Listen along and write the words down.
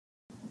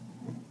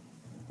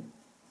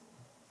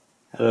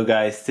Hello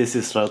guys, this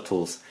is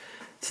leathertoolz.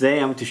 Today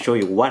I'm going to show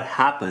you what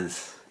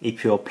happens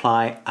if you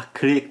apply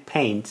acrylic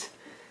paint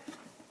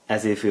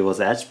as if it was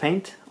edge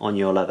paint on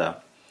your leather.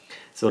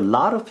 So a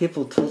lot of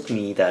people told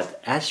me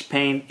that edge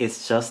paint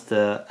is just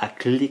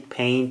acrylic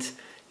paint.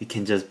 You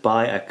can just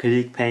buy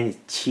acrylic paint,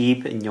 it's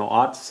cheap in your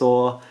art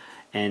store,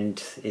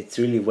 and it's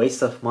really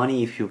waste of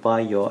money if you buy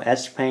your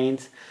edge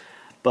paint.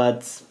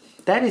 But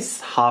that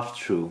is half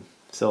true.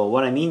 So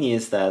what I mean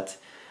is that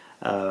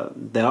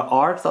there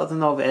are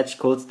thousands of edge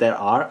coats that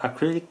are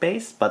acrylic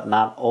based, but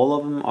not all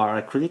of them are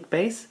acrylic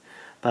based.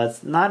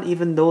 But not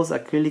even those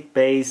acrylic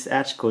based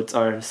edge coats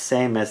are the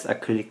same as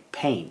acrylic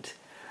paint.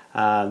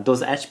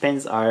 Those edge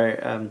paints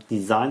are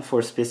designed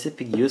for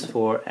specific use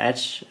for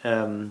edge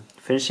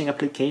finishing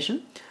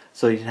application,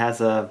 so it has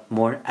a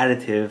more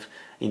additive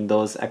in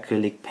those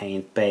acrylic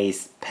paint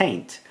based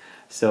paint.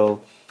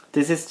 So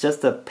this is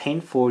just a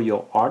paint for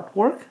your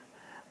artwork,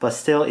 but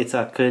still it's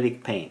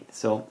acrylic paint.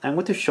 So I'm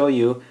going to show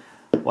you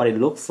what it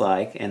looks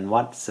like and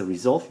what the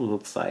result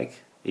looks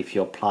like if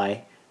you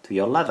apply to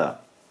your leather.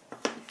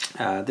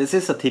 This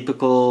is a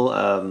typical,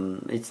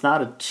 it's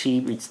not a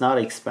cheap, it's not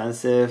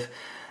expensive.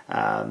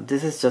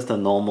 This is just a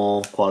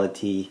normal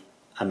quality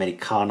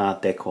Americana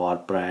Deco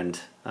Art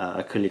brand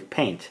acrylic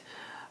paint.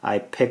 I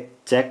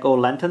picked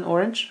Jack-o'-lantern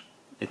orange.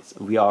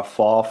 We are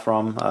far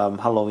from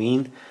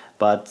Halloween,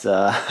 but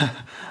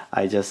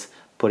I just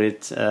put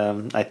it,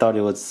 I thought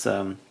it was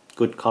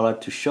good color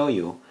to show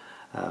you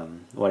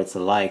what it's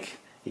like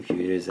if you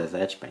use it as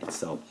edge paint.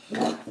 So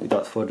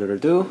without further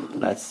ado,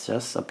 let's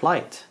just apply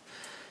it.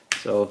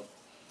 So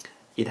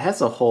it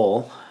has a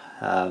hole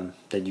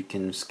that you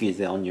can squeeze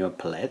it on your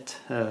palette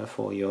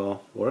for your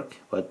work,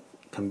 but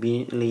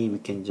conveniently we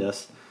can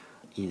just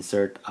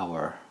insert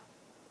our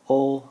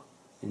hole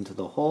into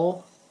the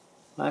hole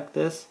like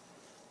this.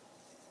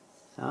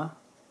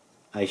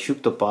 I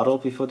shook the bottle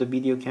before the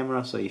video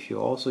camera, so if you're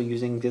also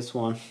using this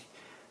one,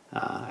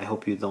 I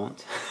hope you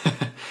don't.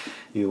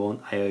 You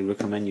won't. I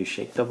recommend you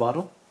shake the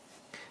bottle,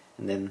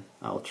 and then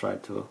I'll try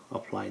to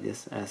apply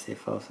this as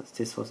if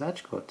this was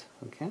edge coat.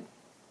 Okay.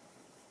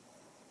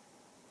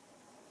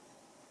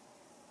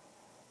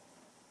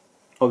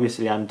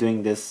 Obviously, I'm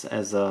doing this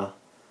as a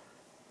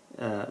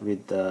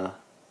with the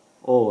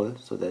oil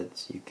so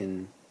that you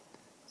can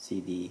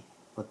see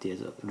what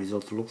the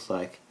result looks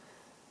like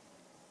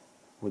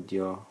with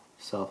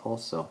yourself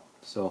also.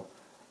 So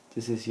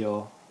this is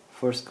your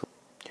first coat.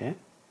 Okay.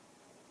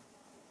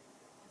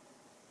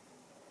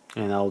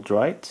 And I'll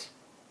dry it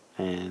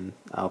and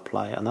I'll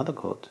apply another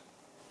coat.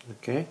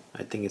 Okay,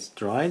 I think it's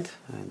dried,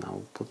 and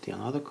I'll put the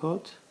another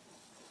coat.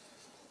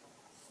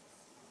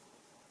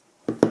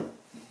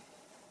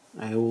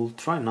 I will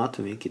try not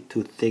to make it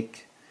too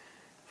thick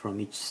from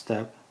each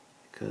step,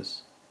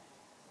 because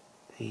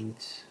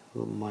paint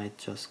might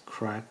just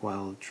crack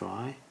while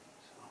dry.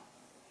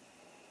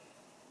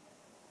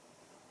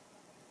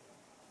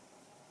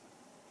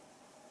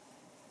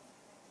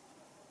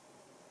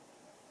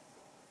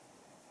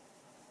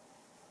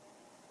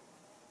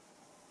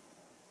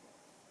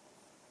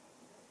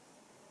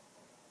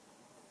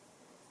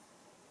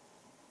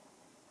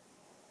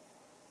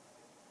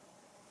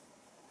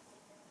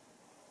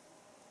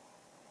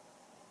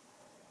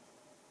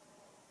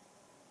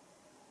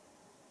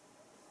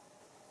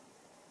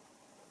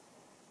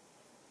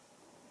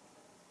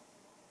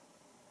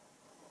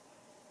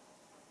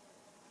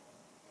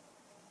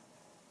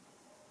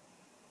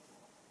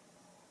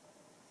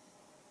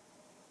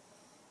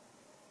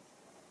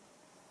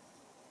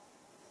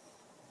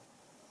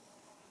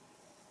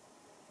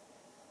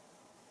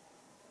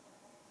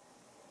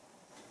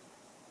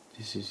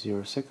 This is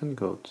your second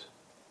coat.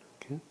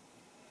 Okay.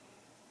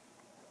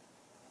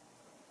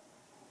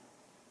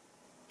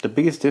 The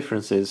biggest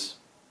difference is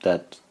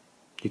that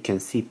you can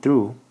see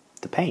through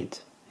the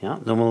paint. Yeah.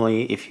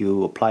 Normally, if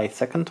you apply it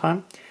second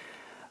time,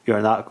 you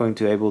are not going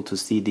to be able to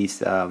see these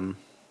the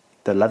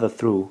leather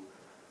through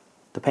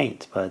the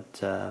paint.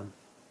 But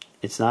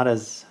it's not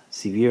as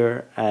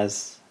severe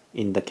as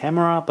in the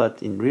camera.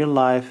 But in real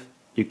life,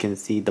 you can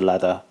see the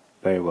leather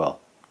very well.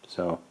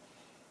 So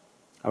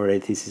already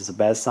this is a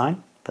bad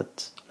sign.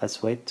 But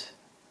let's wait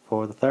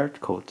for the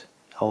third coat.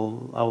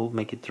 I'll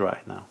make it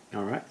dry now.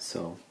 Alright,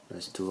 so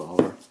let's do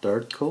our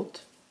third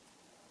coat.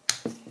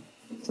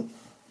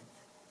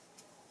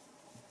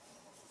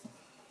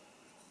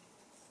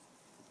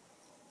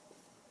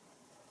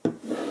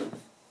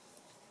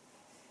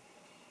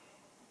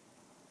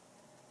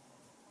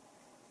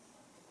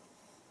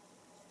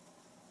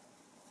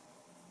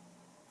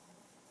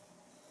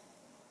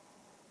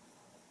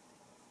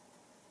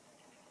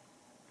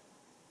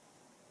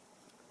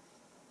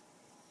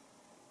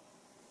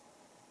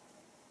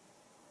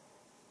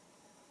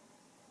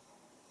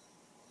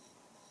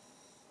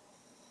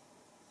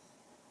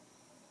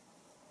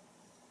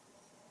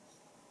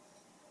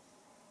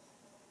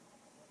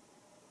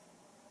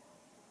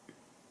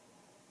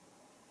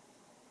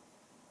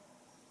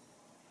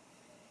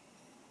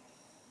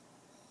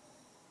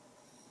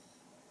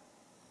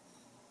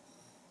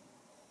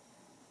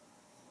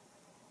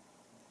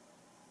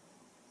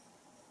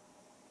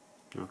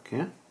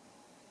 Okay.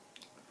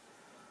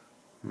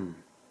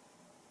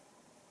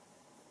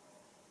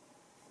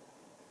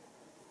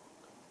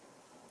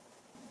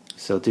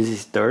 So this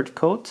is third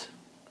coat.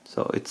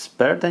 So it's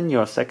better than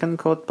your second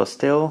coat, but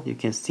still you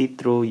can see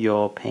through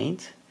your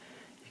paint.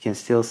 You can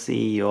still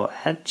see your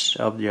edge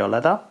of your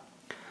leather.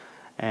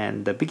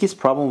 And the biggest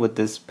problem with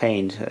this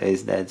paint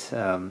is that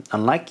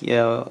unlike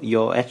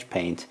your edge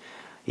paint,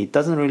 it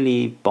doesn't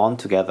really bond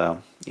together.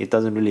 It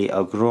doesn't really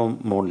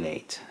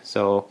agglomerate.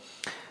 So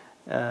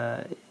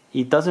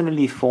it doesn't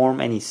really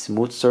form any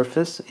smooth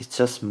surface. It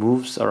just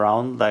moves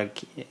around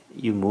like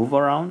you move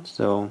around.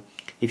 So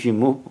if you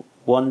move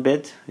one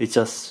bit, it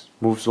just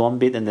moves one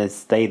bit and then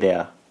stay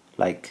there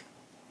like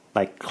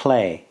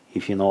clay,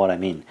 if you know what I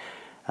mean.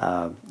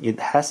 It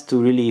has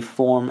to really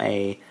form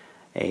a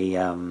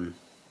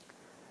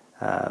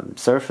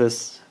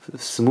surface,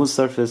 smooth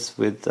surface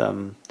with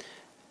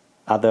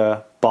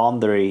other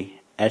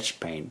boundary edge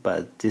paint,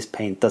 but this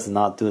paint does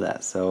not do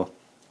that. So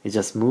it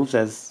just moves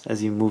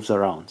as you moves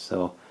around.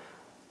 So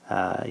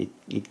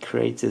it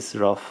creates this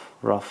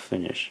rough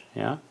finish.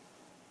 Yeah.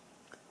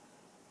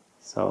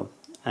 So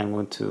I'm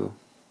going to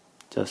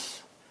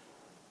just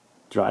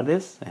dry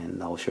this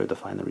and I'll show you the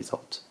final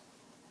result.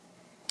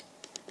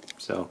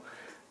 So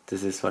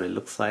this is what it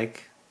looks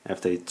like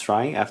after it's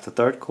drying, after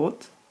third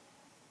coat.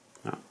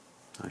 Yeah,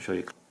 I'll show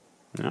you.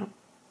 Yeah,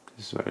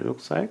 this is what it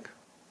looks like.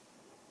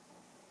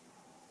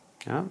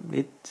 Yeah,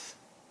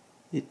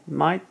 it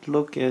might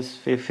look as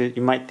if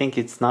you might think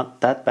it's not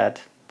that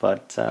bad,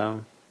 but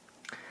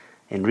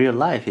in real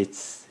life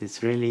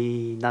it's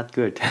really not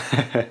good.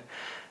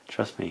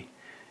 Trust me,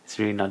 it's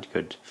really not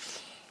good.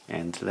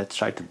 And let's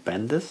try to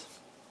bend this.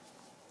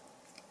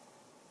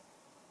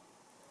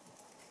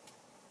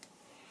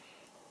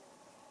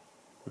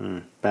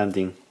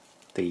 Bending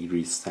the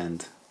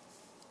resand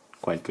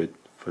quite good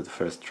for the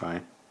first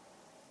try.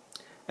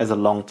 As a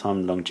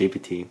long-term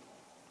longevity,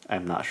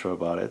 I'm not sure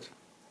about it.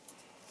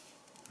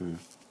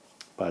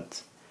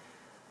 But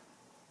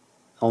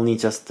only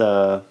just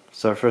the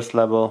surface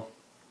level,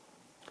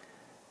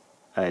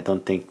 I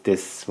don't think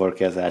this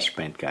works as ash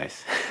paint,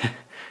 guys.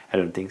 I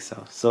don't think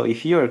so. So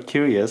if you're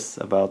curious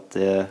about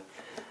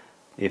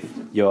if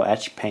your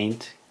edge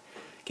paint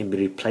can be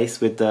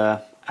replaced with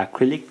the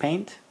acrylic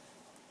paint,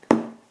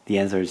 the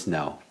answer is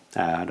no.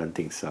 I don't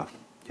think so.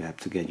 You have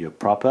to get your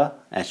proper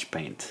edge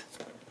paint.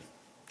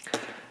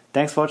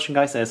 Thanks for watching,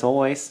 guys. As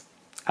always,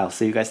 I'll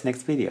see you guys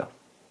next video.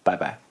 Bye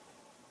bye.